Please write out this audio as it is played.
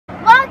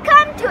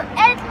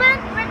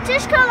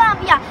British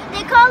Columbia.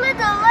 They call it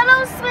the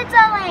Little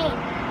Switzerland.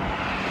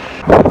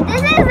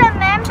 This is a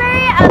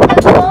memory of the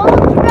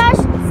Gold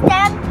Rush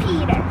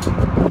Stampeder.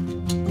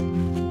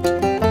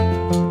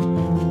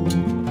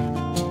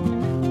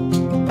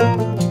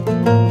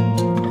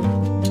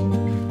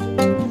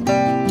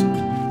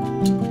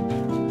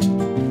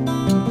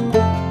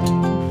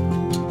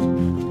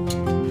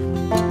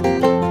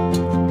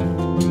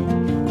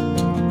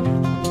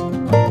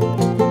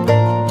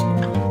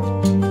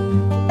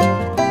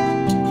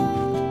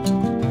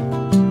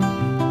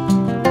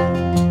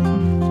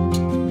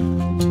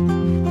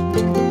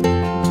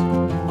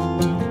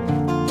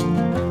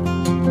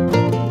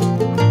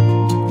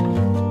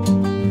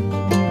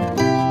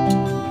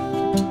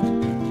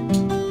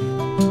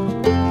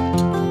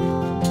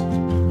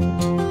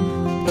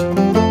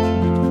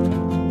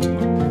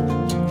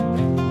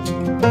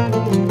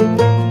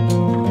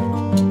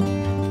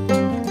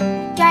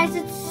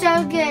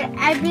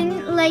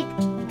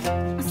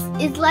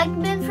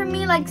 Been for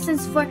me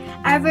since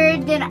forever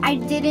that I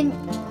didn't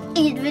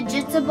eat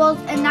vegetables,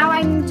 and now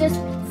I'm just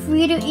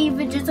free to eat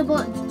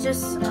vegetables.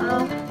 Just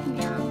yeah.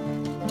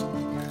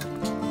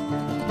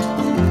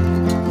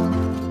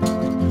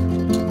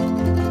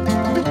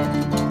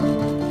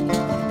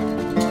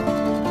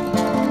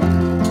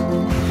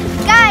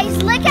 Guys,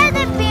 look at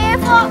the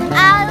beautiful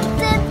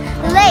Atlin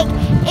Lake.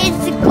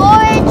 It's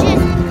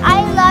gorgeous.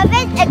 I love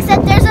it,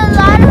 except there's a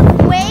lot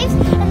of waves,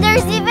 and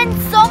there's even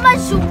so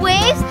much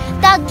waves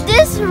that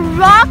this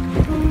rock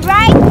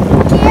right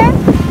here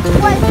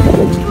was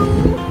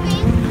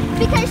moving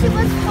because she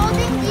was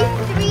holding these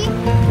three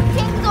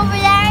things over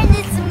there, and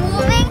it's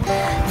moving.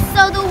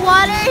 So the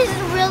water is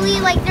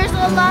really there's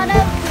a lot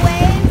of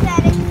waves,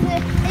 and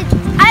it's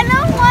I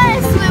don't want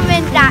to swim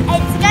in that.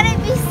 It's gonna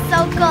be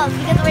so cold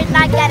because we're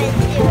not gonna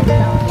do it.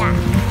 So yeah,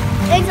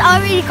 it's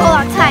already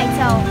cold outside.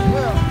 So.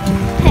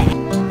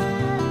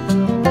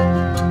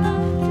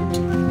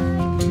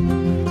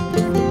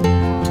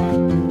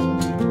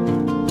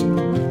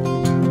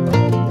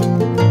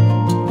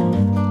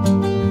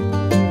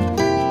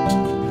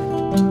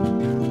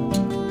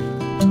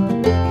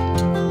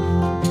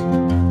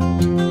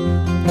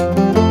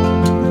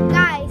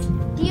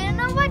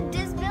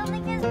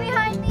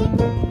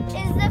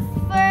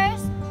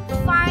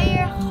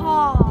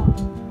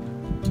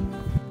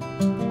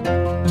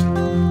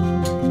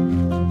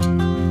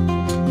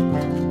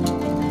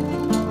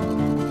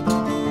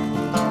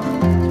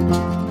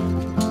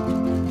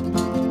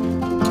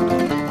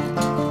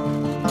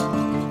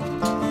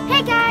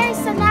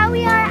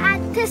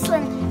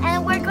 Teslin,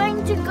 and we're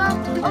going to go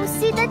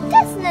see the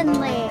Teslin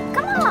Lake.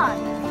 Come on!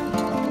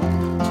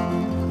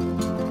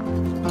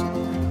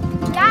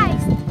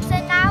 Guys, so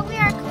now we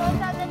are close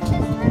to the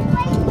Teslin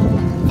Lake,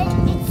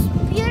 and it's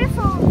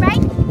beautiful,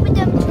 right? With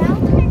the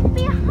mountain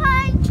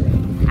behind.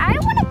 I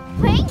want to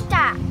paint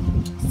that.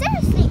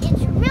 Seriously,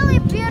 it's really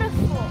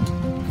beautiful.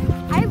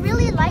 I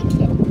really like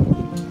it.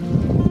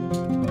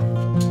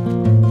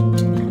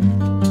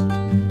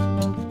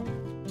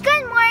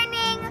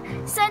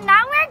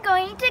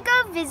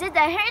 Visit the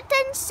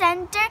Heritage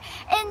Center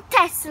in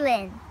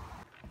Teslin.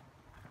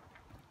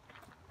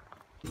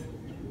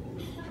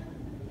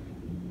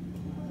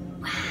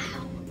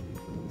 Wow,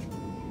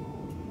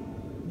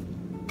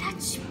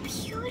 that's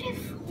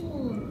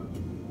beautiful.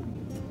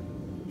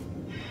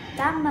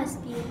 That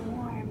must be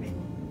warm.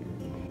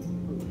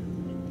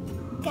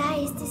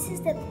 Guys, this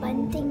is the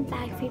bunting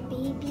bag for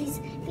babies.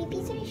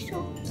 Babies are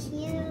so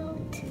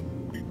cute.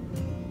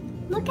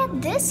 Look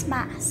at this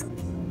mask,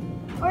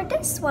 or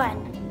this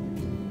one.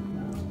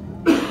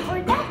 Or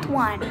that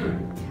one.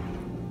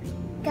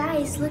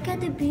 Guys, look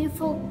at the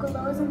beautiful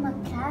clothes and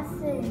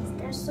moccasins.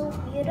 They're so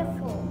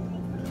beautiful.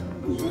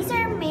 These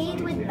are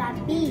made with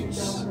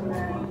babiche.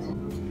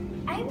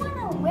 I want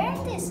to wear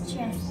this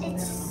dress.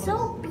 It's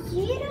so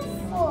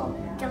beautiful.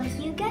 Don't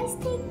you guys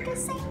think the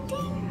same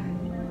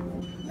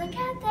thing? Look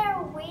at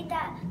their way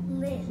that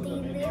they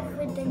live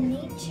with the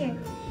nature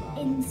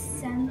in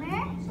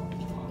summer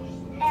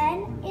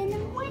and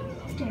in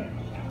winter.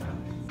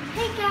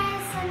 Hey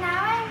guys, so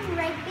now I'm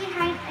right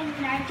behind an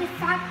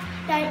artifact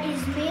that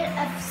is made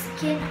of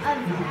skin of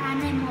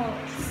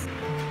animals.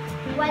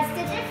 What's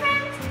the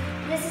difference?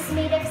 This is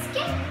made of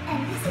skin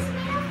and this is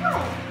made of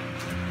wood.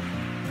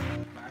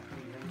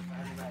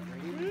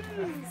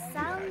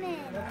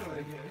 Salmon.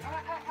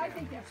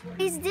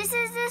 This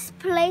is this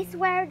place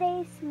where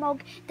they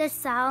smoke the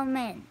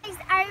salmon. Guys,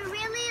 I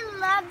really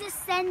love the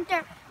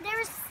center.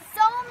 There's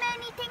so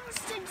many things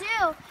to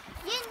do.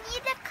 You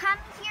need to come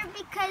here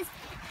because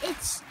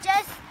it's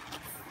just,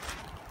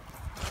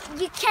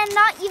 you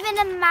cannot even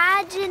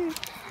imagine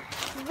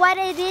what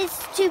it is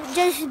to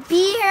just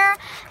be here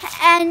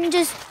and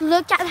just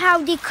look at how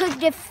they cook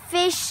the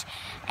fish,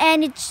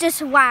 and it's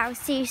just wow,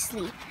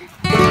 seriously.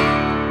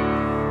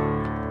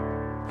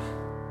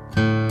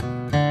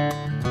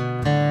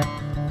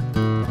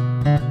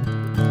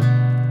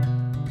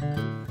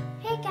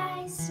 Hey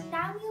guys, so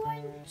now we are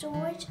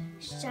in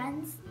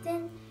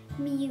Johnston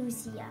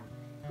Museum.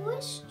 Who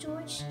is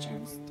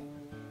Johnston?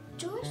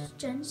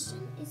 Johnston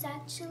Johnston is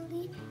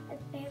actually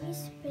a very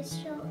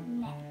special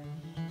man.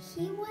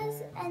 He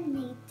was a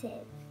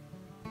native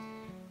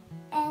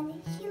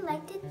and he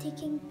liked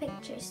taking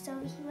pictures, so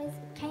he was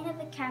kind of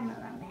a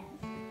cameraman.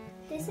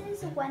 This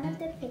is one of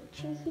the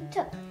pictures he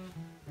took.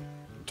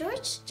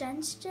 George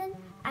Johnston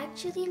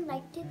actually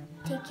liked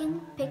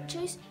taking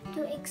pictures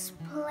to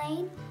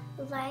explain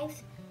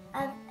life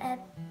of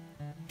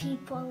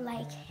people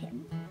like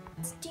him.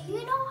 Do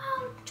you know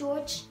how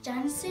George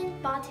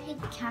Johnston bought his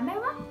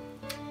camera?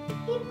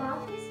 He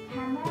bought his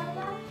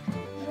camera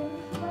when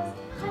he was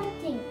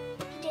hunting.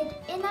 He did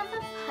enough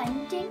of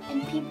hunting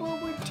and people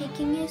were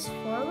taking his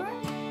photo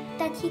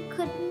that he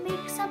could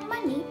make some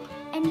money,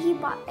 and he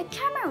bought a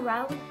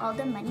camera with all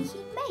the money he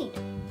made.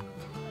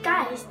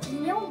 Guys, do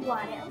you know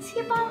what else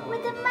he bought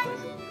with the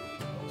money?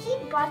 He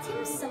bought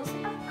himself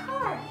a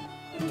car.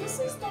 And this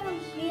is the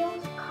real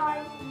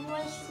car you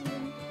are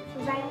seeing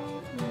right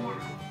now.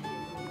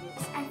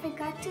 I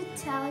forgot to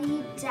tell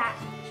you that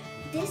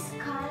this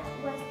car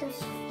was the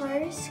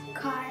first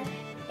car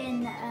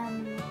in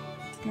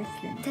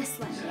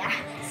Teslin, yeah,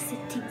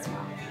 city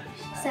small.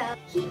 So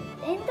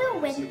in the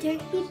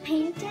winter he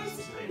painted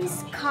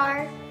his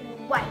car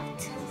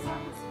white,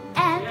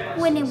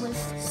 and when it was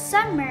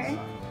summer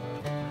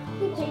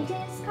he painted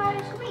his car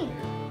green,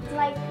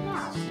 like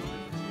now.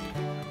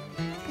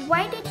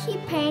 Why did he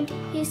paint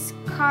his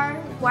car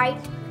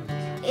white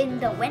in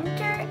the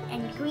winter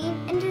and green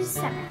in the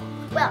summer?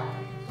 Well,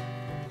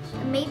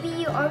 maybe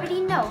you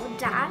already know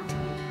that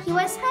he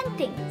was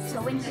hunting.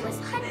 So when he was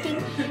hunting,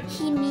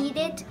 he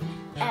needed,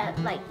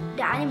 like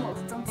the animals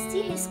don't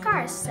see his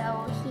cars,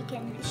 so he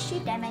can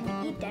shoot them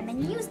and eat them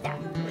and use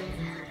them.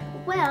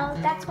 Well,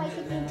 that's why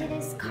he painted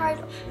his car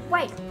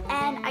white,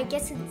 and I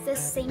guess it's the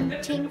same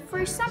thing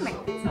for summer,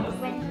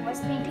 when he was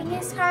painting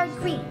his car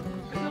green.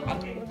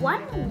 And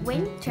one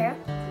winter,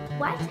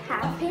 what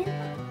happened?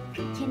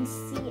 You can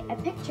see a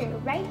picture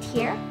right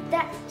here.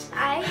 The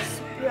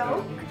ice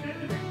broke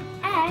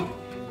and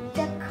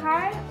the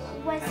car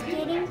was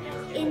getting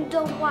in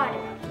the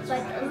water.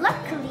 But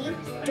luckily,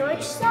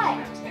 George saw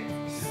it.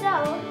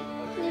 So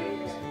he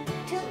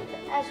took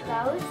a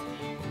boat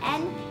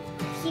and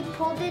he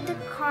pulled the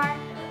car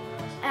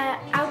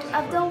out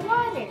of the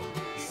water.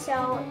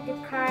 So the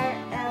car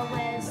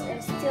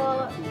was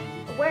still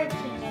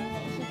working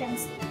and he can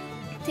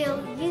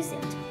still use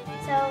it.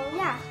 So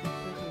yeah.